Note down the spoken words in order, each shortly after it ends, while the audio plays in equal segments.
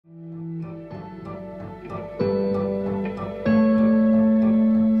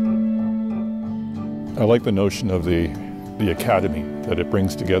I like the notion of the academy, that it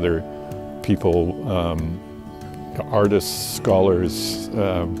brings together people, artists, scholars,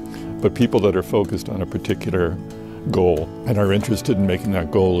 but people that are focused on a particular goal and are interested in making that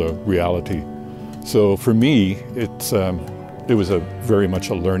goal a reality. So for me, it was very much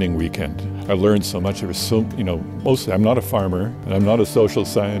a learning weekend. I learned so much. It was so, mostly I'm not a farmer and I'm not a social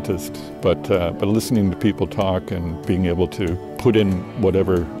scientist, but listening to people talk and being able to put in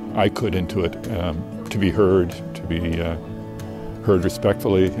whatever I could into it, to be heard, heard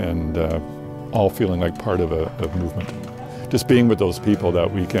respectfully, and all feeling like part of a movement. Just being with those people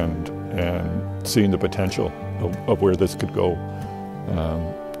that weekend and seeing the potential of where this could go.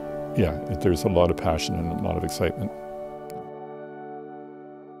 Yeah, there's a lot of passion and a lot of excitement.